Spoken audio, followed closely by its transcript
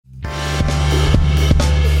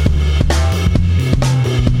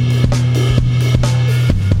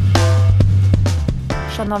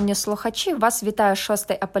шановні слухачі, вас вітає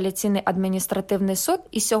Шостий апеляційний адміністративний суд,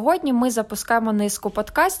 і сьогодні ми запускаємо низку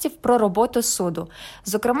подкастів про роботу суду.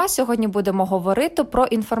 Зокрема, сьогодні будемо говорити про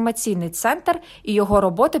інформаційний центр і його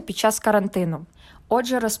роботу під час карантину.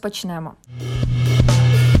 Отже, розпочнемо.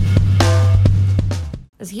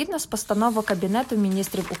 Згідно з постановою Кабінету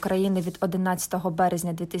міністрів України від 11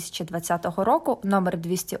 березня 2020 року номер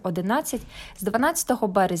 211 з 12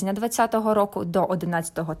 березня 2020 року до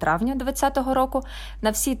 11 травня 2020 року на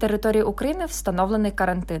всій території України встановлений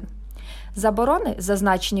карантин. Заборони,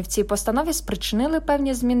 зазначені в цій постанові, спричинили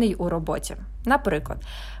певні зміни у роботі. Наприклад,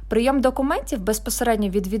 прийом документів безпосередньо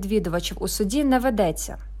від відвідувачів у суді не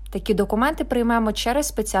ведеться. Такі документи приймаємо через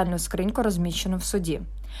спеціальну скриньку, розміщену в суді.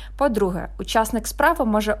 По-друге, учасник справи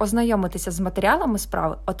може ознайомитися з матеріалами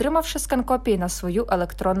справи, отримавши скан-копії на свою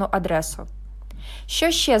електронну адресу.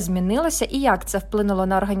 Що ще змінилося і як це вплинуло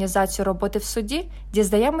на організацію роботи в суді,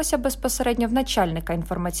 дізнаємося безпосередньо в начальника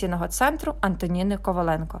інформаційного центру Антоніни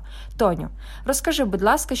Коваленко. Тоню, розкажи, будь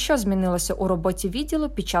ласка, що змінилося у роботі відділу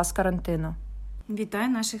під час карантину? Вітаю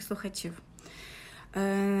наших слухачів.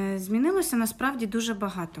 Змінилося насправді дуже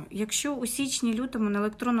багато. Якщо у січні-лютому на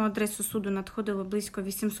електронну адресу суду надходило близько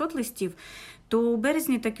 800 листів, то у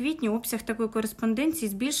березні та квітні обсяг такої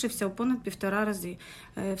кореспонденції збільшився у понад 1,5 рази.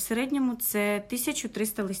 В середньому це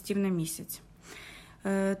 1300 листів на місяць.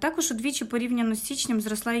 Також удвічі порівняно з січнем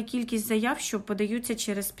зросла і кількість заяв, що подаються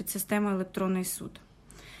через підсистему електронний суд.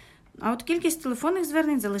 А от кількість телефонних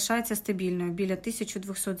звернень залишається стабільною – біля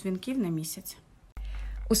 1200 дзвінків на місяць.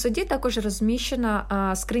 У суді також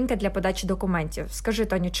розміщена скринька для подачі документів. Скажи,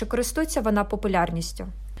 Тоню, чи користується вона популярністю?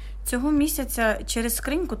 Цього місяця через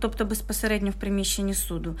скриньку, тобто безпосередньо в приміщенні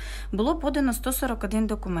суду, було подано 141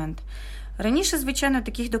 документ. Раніше, звичайно,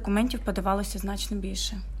 таких документів подавалося значно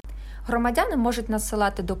більше. Громадяни можуть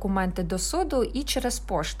надсилати документи до суду і через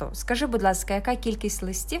пошту. Скажи, будь ласка, яка кількість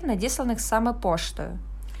листів надісланих саме поштою?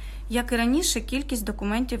 Як і раніше, кількість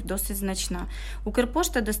документів досить значна.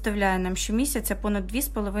 Укрпошта доставляє нам щомісяця понад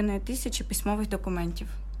 2500 письмових документів.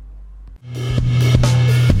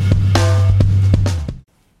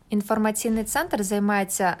 Інформаційний центр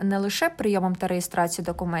займається не лише прийомом та реєстрацією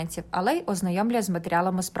документів, але й ознайомлює з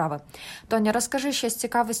матеріалами справи. Тоня, розкажи щось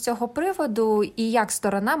цікаве з цього приводу і як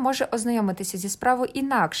сторона може ознайомитися зі справою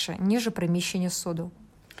інакше, ніж у приміщенні суду.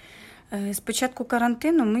 З початку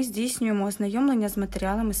карантину ми здійснюємо ознайомлення з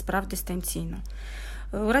матеріалами справ дистанційно.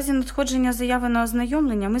 У разі надходження заяви на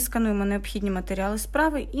ознайомлення ми скануємо необхідні матеріали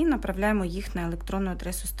справи і направляємо їх на електронну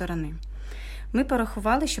адресу сторони. Ми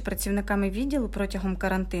порахували, що працівниками відділу протягом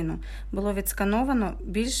карантину було відскановано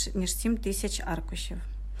більш ніж 7000 аркушів.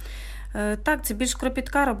 Так, це більш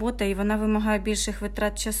кропітка робота і вона вимагає більших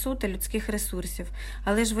витрат часу та людських ресурсів.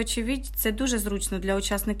 Але ж, вочевидь, це дуже зручно для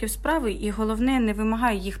учасників справи і, головне, не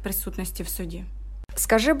вимагає їх присутності в суді.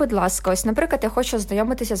 Скажи, будь ласка, ось, наприклад, я хочу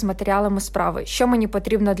ознайомитися з матеріалами справи. Що мені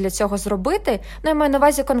потрібно для цього зробити? Я маю на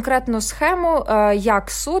увазі конкретну схему,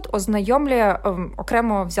 як суд ознайомлює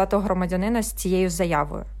окремо взятого громадянина з цією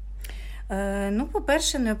заявою.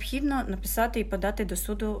 По-перше, необхідно написати і подати до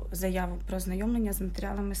суду заяву про ознайомлення з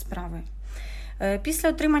матеріалами справи. Після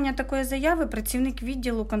отримання такої заяви працівник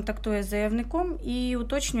відділу контактує з заявником і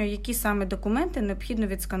уточнює, які саме документи необхідно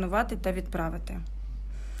відсканувати та відправити.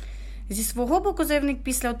 Зі свого боку, заявник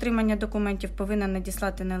після отримання документів повинен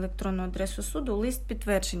надіслати на електронну адресу суду лист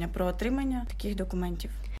підтвердження про отримання таких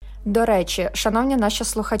документів. До речі, шановні наші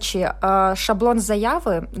слухачі, шаблон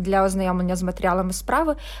заяви для ознайомлення з матеріалами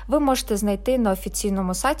справи ви можете знайти на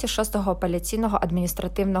офіційному сайті Шостого апеляційного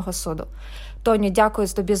адміністративного суду. Тоню, дякую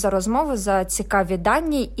тобі за розмову, за цікаві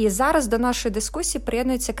дані. І зараз до нашої дискусії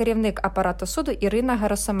приєднується керівник апарату суду Ірина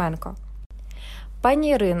Герасименко. Пані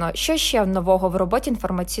Ірино, що ще нового в роботі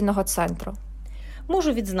інформаційного центру?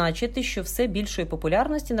 Можу відзначити, що все більшої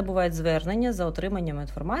популярності набувають звернення за отриманням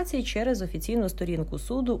інформації через офіційну сторінку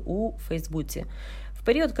суду у Фейсбуці. В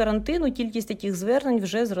період карантину кількість таких звернень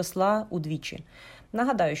вже зросла удвічі.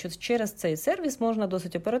 Нагадаю, що через цей сервіс можна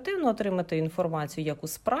досить оперативно отримати інформацію як у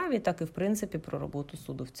справі, так і, в принципі, про роботу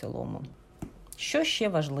суду в цілому. Що ще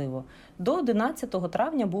важливо? До 11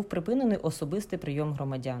 травня був припинений особистий прийом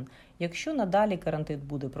громадян. Якщо надалі карантин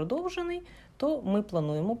буде продовжений, то ми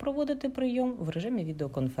плануємо проводити прийом в режимі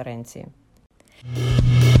відеоконференції.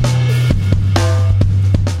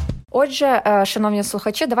 Отже, шановні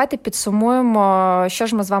слухачі, давайте підсумуємо, що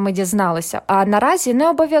ж ми з вами дізналися. А наразі не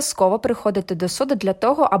обов'язково приходити до суду для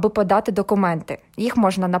того, аби подати документи. Їх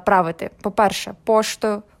можна направити, по-перше,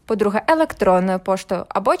 поштою, по-друге, електронною поштою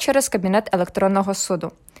або через кабінет електронного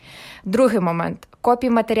суду. Другий момент. Копії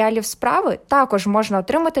матеріалів справи також можна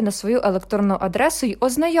отримати на свою електронну адресу і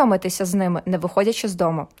ознайомитися з ними, не виходячи з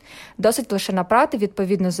дому. Досить лише направити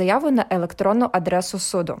відповідну заяву на електронну адресу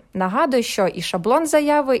суду. Нагадую, що і шаблон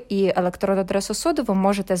заяви, і електронну адресу суду ви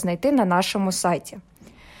можете знайти на нашому сайті.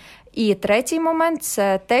 І третій момент –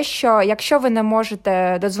 це те, що якщо ви не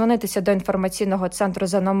можете додзвонитися до інформаційного центру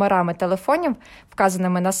за номерами телефонів,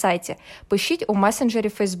 вказаними на сайті, пишіть у месенджері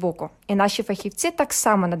Фейсбуку, і наші фахівці так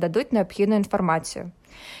само нададуть необхідну інформацію.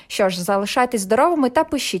 Що ж, залишайтесь здоровими та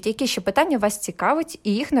пишіть, які ще питання вас цікавить,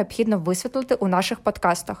 і їх необхідно висвітлити у наших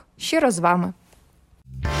подкастах. Щиро з вами!